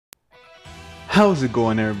How's it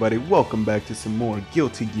going, everybody? Welcome back to some more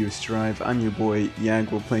Guilty Gear Strive. I'm your boy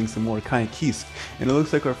Yango playing some more Kai Kisk, and it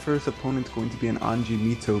looks like our first opponent's going to be an Anji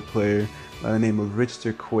Mito player by the name of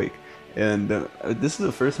Richter Quake. And this is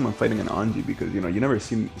the first time I'm fighting an Anji because, you never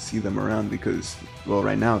see them around because, well,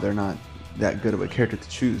 right now they're not that good of a character to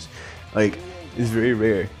choose. Like, it's very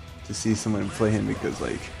rare to see someone play him because,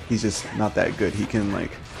 like, he's just not that good. He can,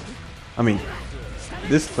 like, I mean,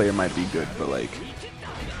 this player might be good, but, like,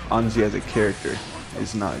 Anji as a character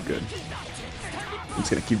is not good. I'm just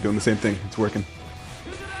gonna keep doing the same thing. It's working.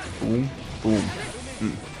 Boom, boom.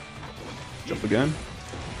 Jump again.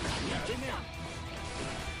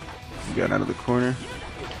 We got out of the corner.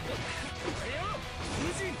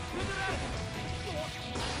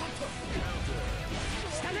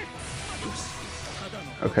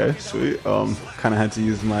 Okay, sweet. Kind of had to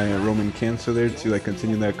use my Roman Cancer there to like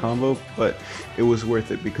continue that combo, but it was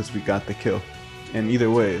worth it because we got the kill. And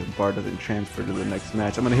either way, Bar doesn't transfer to the next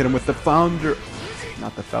match. I'm gonna hit him with the Founder,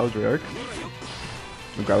 not the Foundry.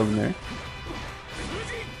 I'll grab him there.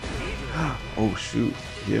 Oh shoot,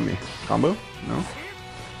 he hit me. Combo? No.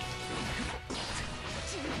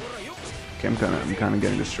 Okay, I'm kind of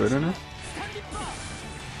getting destroyed right now.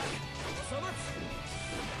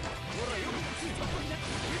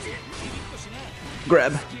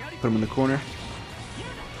 Grab. Put him in the corner.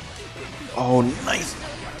 Oh, nice.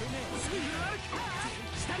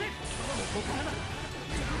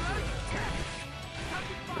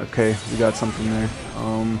 Okay, we got something there.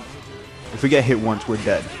 If we get hit once, we're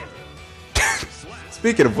dead.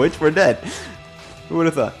 Speaking of which, we're dead. Who would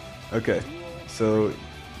have thought? Okay, so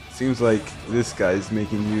seems like this guy's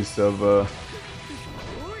making use of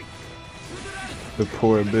the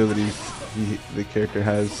poor abilities the character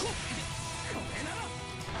has.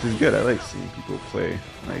 Which is good. I like seeing people play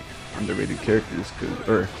like underrated characters,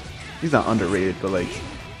 or he's not underrated, but like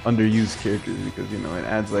underused characters because it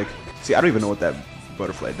adds like. See, I don't even know what that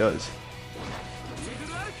butterfly does.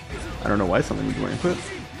 I don't know why something was going to put.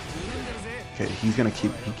 Okay, he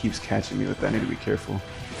keeps catching me with that. I need to be careful.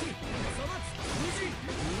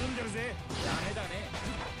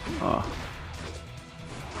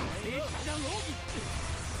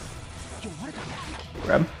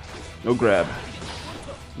 Grab? No grab.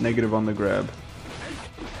 Negative on the grab.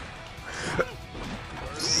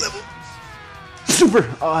 Super!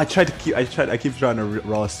 Oh, I keep trying to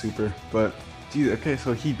raw super, but dude, okay,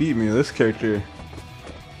 so he beat me. This character,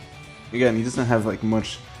 again, he doesn't have like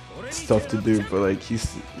much stuff to do, but like it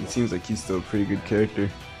seems like he's still a pretty good character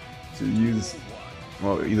to use.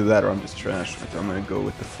 Well, either that or I'm just trash. Like, I'm gonna go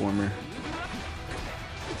with the former.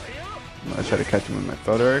 I try to catch him with my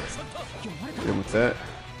thought arc. Hit him with that.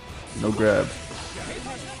 No grab.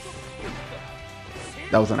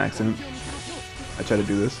 That was an accident. I try to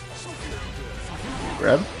do this.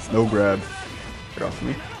 Grab? No grab. Get off of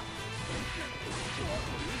me.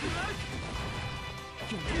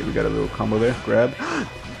 Okay, we got a little combo there. Grab.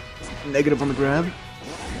 Negative on the grab.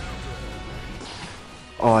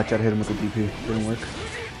 Oh, I tried to hit him with a DP. Didn't work.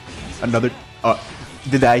 Another.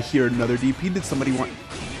 Did I hear another DP? Did somebody want?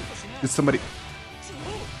 Did somebody?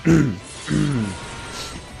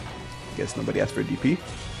 Guess nobody asked for a DP.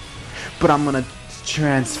 But I'm gonna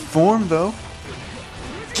transform though.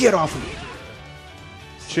 Get off of me.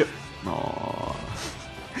 Chip. Aww.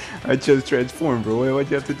 I chose transform, bro. Why'd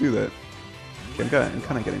you have to do that? Okay, I'm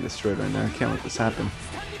kind of getting destroyed right now. I can't let this happen.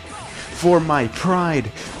 For my pride,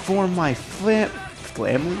 for my family,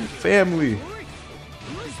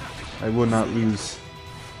 I will not lose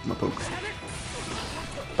my poke.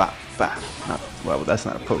 Bah, bah. Not well. That's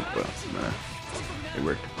not a poke, but it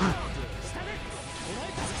worked.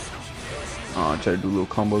 Oh, I tried to do a little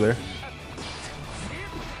combo there.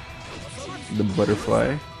 The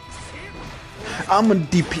butterfly. I'm a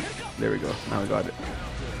DP. There we go. Now I got it.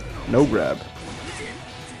 No grab.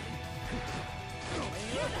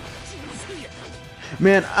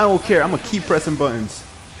 Man, I don't care. I'm gonna keep pressing buttons.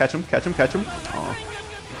 Catch him, catch him, catch him. Oh,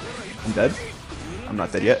 I'm dead. I'm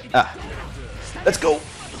not dead yet. Ah, let's go.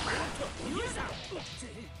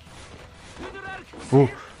 Ooh.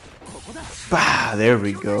 Bah, there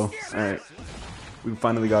we go. All right, we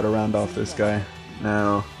finally got a round off this guy.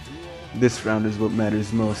 Now, this round is what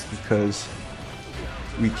matters most because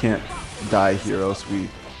we can't die here, else we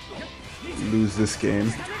lose this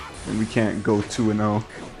game, and we can't go 2-0.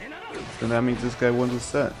 So that means this guy won the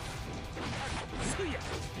set.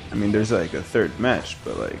 I mean, there's like a third match,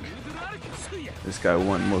 but like this guy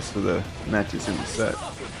won most of the matches in the set,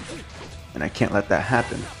 and I can't let that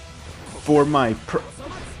happen. For my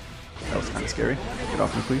that was kind of scary. Get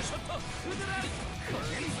off me, please.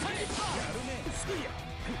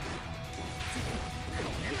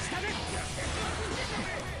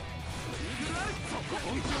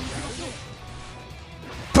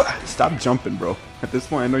 Stop jumping, bro. At this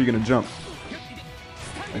point, I know you're gonna jump.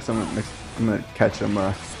 Next, I'm gonna catch him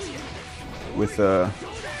with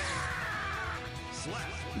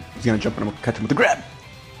he's gonna jump and I'm gonna catch him with a grab.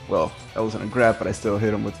 Well, that wasn't a grab, but I still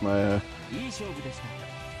hit him with my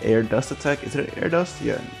air dust attack. Is it an air dust?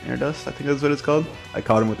 Yeah, air dust. I think that's what it's called. I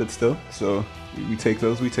caught him with it still. So we take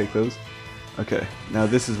those. We take those. Okay, now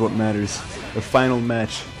this is what matters. The final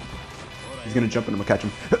match. He's gonna jump and I'm gonna catch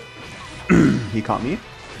him. He caught me.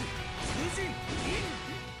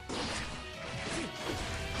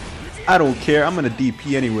 I don't care. I'm gonna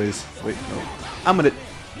DP anyways. Wait, no. I'm gonna.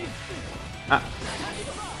 Ah.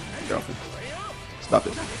 Get off it. Stop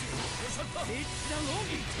it.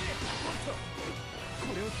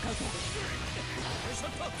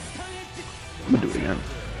 I'm gonna do it again.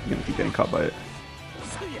 I'm gonna keep getting caught by it.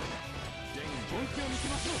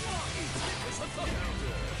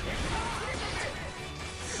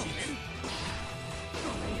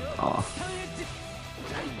 Aw.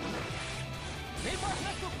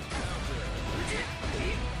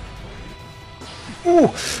 Ooh!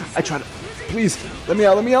 I tried to. Please, let me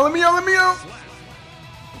out, let me out, let me out, let me out!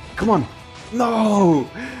 Come on. No!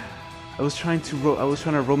 I was trying to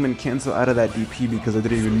Roman cancel out of that DP because I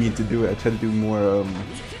didn't even mean to do it. I tried to do more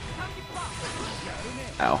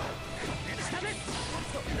ow.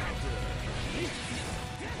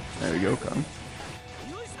 There we go, come.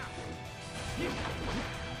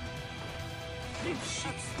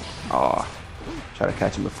 Aw. Try to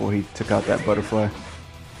catch him before he took out that butterfly.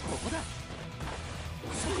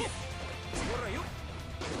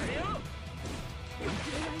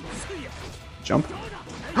 Jump.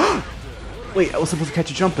 Wait, I was supposed to catch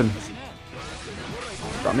you jumping.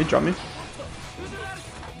 Drop me, drop me.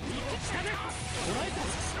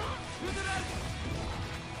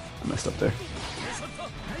 I messed up there.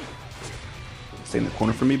 Stay in the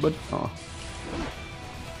corner for me, bud. Oh.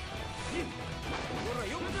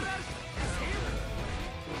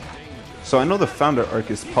 So I know the founder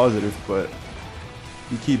arc is positive, but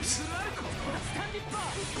he keeps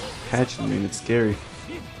catching me and it's scary.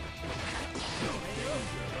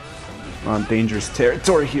 We're on dangerous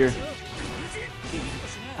territory here.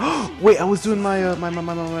 Wait, I was doing my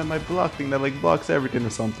my block thing that like blocks everything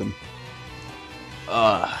or something.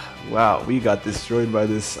 Wow, we got destroyed by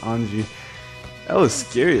this Anji. That was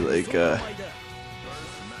scary. Like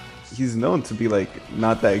he's known to be like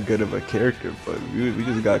not that good of a character, but we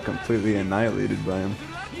just got completely annihilated by him.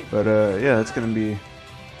 But yeah, that's gonna be.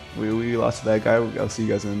 We lost to that guy. I'll see you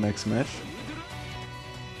guys in the next match.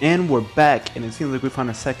 And we're back, and it seems like we found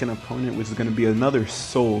a second opponent, which is going to be another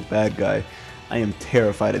Soul bad guy. I am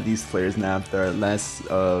terrified of these players now after our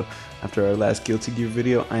last Guilty Gear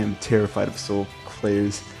video. I am terrified of Soul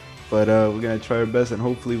players, but we're going to try our best, and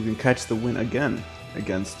hopefully we can catch the win again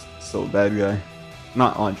against Soul bad guy.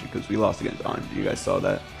 Not Anji, because we lost against Anji. You guys saw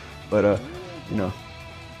that, but you know,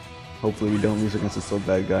 hopefully we don't lose against the Soul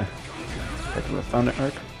bad guy. Back to the Founder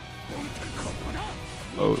arc.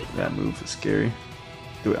 Oh, that move is scary.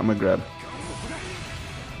 Do it, I'm gonna grab.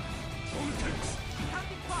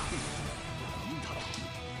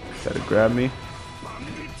 Try to grab me.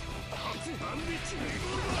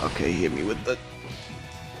 Okay, he hit me with the.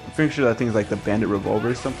 I'm pretty sure that thing's like the Bandit Revolver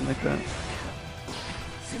or something like that.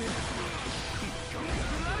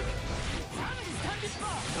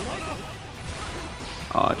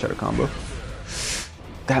 Oh, I tried to combo.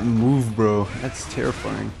 That move, bro, that's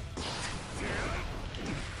terrifying.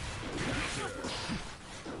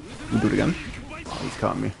 Do it again. Oh, he's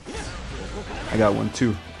caught me. I got one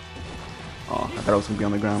too. Oh, I thought I was gonna be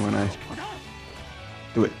on the ground when I.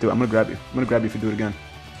 Do it, do it. I'm gonna grab you. I'm gonna grab you if you do it again.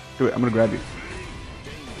 Do it. I'm gonna grab you.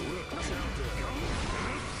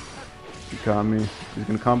 He caught me. He's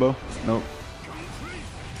gonna combo. Nope.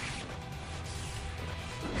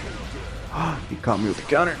 He caught me with the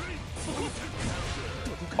counter.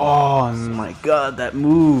 Oh my god, that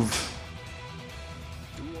move.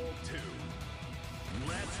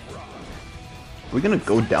 We're gonna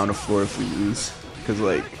go down a floor if we lose, because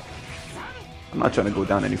like, I'm not trying to go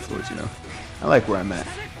down any floors, you know. I like where I'm at.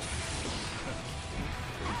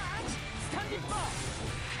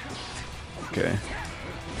 Okay.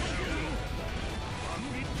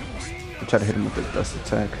 I'll try to hit him with the dust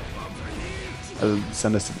attack. I'll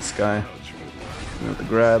send us to the sky. With the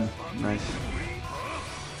grab. Nice.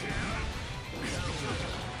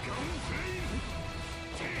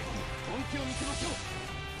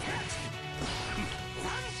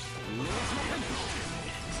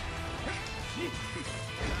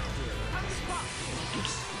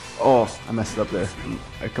 Oh, I messed it up there.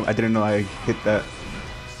 I didn't know I hit that.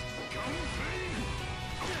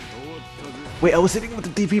 Wait, I was hitting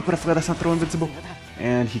with the DP, but I forgot that's not throw invincible.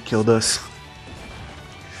 And he killed us.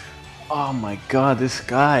 Oh my god, this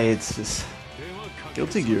guy, it's just...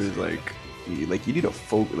 Guilty Gear is like you need to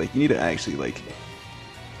focus, like you need to actually like,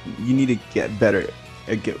 you need to get better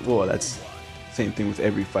at well, that's same thing with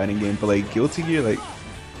every fighting game, but like Guilty Gear, like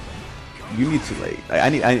you need to like, I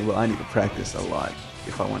need to practice a lot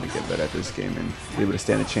if I want to get better at this game and be able to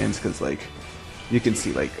stand a chance, because like you can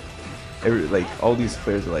see like all these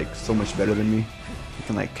players are like so much better than me. You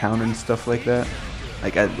can like counter and stuff like that.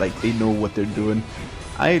 Like they know what they're doing.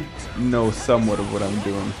 I know somewhat of what I'm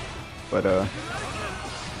doing, but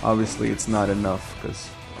obviously it's not enough, because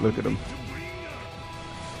look at him.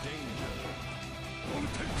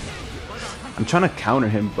 I'm trying to counter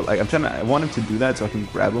him, but like I want him to do that so I can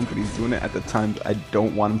grab him, but he's doing it at the time I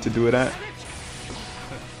don't want him to do it at.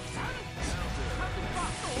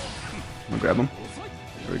 I'm gonna grab him.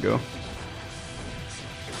 There we go.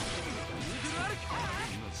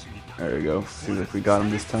 There we go. Seems like we got him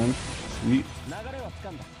this time. Sweet.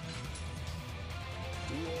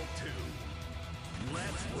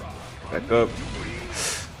 Back up.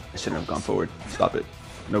 I shouldn't have gone forward. Stop it.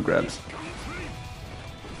 No grabs.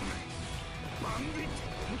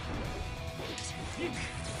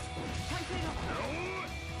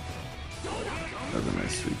 That was a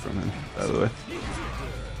nice sweep from him, by the way.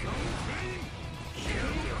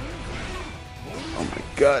 Oh my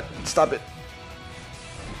god. Stop it.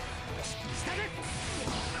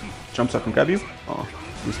 Jump so I can grab you? Oh,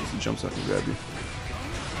 you're supposed to jump so I can grab you.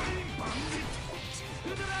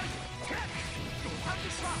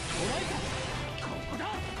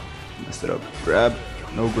 Messed it up. Grab.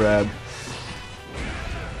 No grab.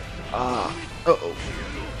 Ah. Uh-oh.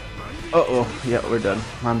 Uh-oh. Yeah, we're done.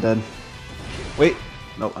 I'm dead. Wait.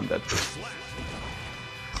 No, I'm dead.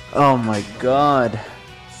 Oh my god.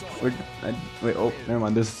 Wait, oh, never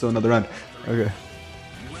mind. There's still another round. Okay.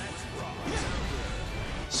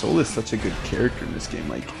 Soul is such a good character in this game.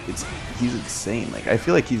 Like, he's insane. Like, I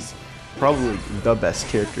feel like he's probably the best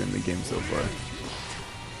character in the game so far.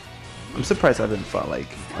 I'm surprised I haven't fought like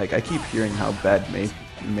I keep hearing how bad May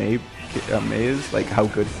is, like how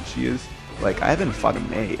good she is. Like, I haven't fought a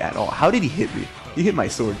May at all. How did he hit me? He hit my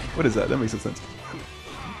sword. What is that? That makes no sense.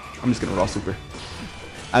 I'm just gonna raw super.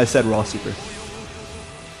 I said raw super.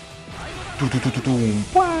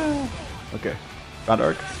 Okay, front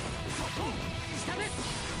arc.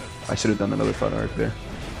 I should have done another front arc there.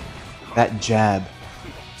 That jab.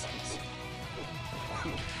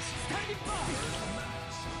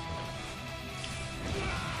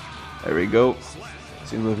 There we go.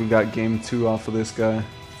 Seems like we got game 2 off of this guy.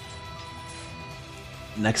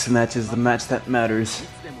 Next match is the match that matters.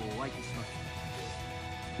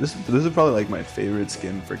 This is probably like my favorite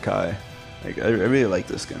skin for Kai. Like, I really like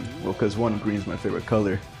this skin. Well, because one, green's my favorite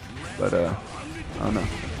color. But I don't know.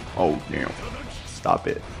 Oh damn! Stop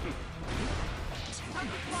it.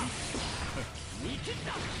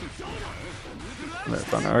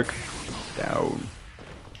 Front arc. Down.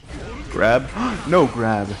 Grab. No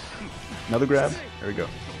grab. Another grab. There we go.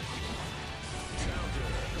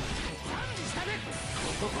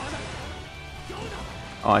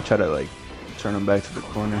 Oh, I tried to like turn him back to the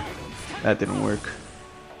corner. That didn't work.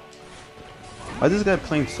 Why is this guy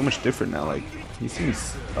playing so much different now? Like, he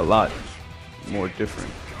seems a lot more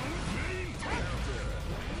different.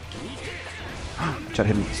 I tried to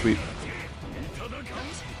hit him with the sweep.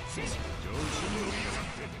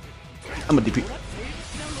 I'm a DP.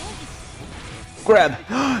 Grab!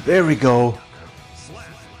 There we go!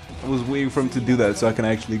 I was waiting for him to do that so I can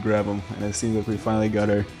actually grab him, and it seems like we finally got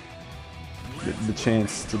the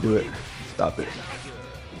chance to do it. Stop it.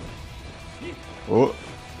 Oh,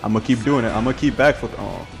 I'm gonna keep doing it. I'm gonna keep back foot.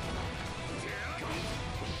 Oh.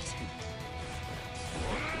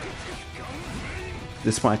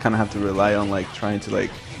 This point I kind of have to rely on like trying to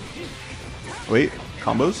like wait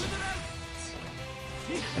combos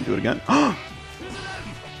and do it again.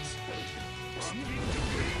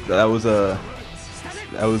 That was a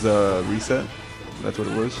reset. That's what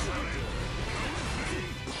it was.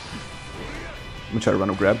 I'm gonna try to run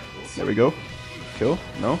a grab. There we go. Kill.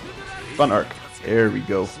 No. Fun arc. There we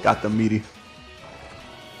go. Got the meaty.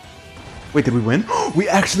 Wait, did we win? We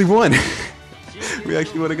actually won. We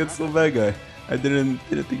actually won against the bad guy. I didn't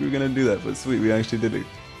think we were gonna do that, but sweet, we actually did it.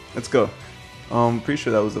 Let's go. Pretty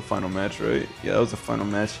sure that was the final match, right? Yeah, that was the final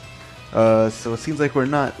match. So it seems like we're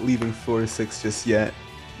not leaving floor 6 just yet.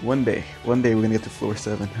 One day we're gonna get to floor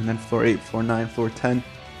 7, and then floor 8, floor 9, floor 10.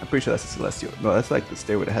 I'm pretty sure that's the celestial. No, that's like the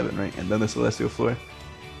stairway to heaven, right? And then the celestial floor.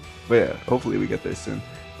 But yeah, hopefully we get there soon.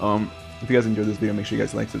 If you guys enjoyed this video, make sure you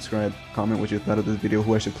guys like, subscribe, comment what you thought of this video,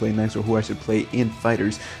 who I should play next, or who I should play in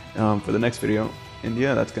fighters for the next video. And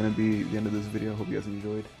yeah, that's gonna be the end of this video. Hope you guys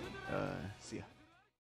enjoyed. See ya.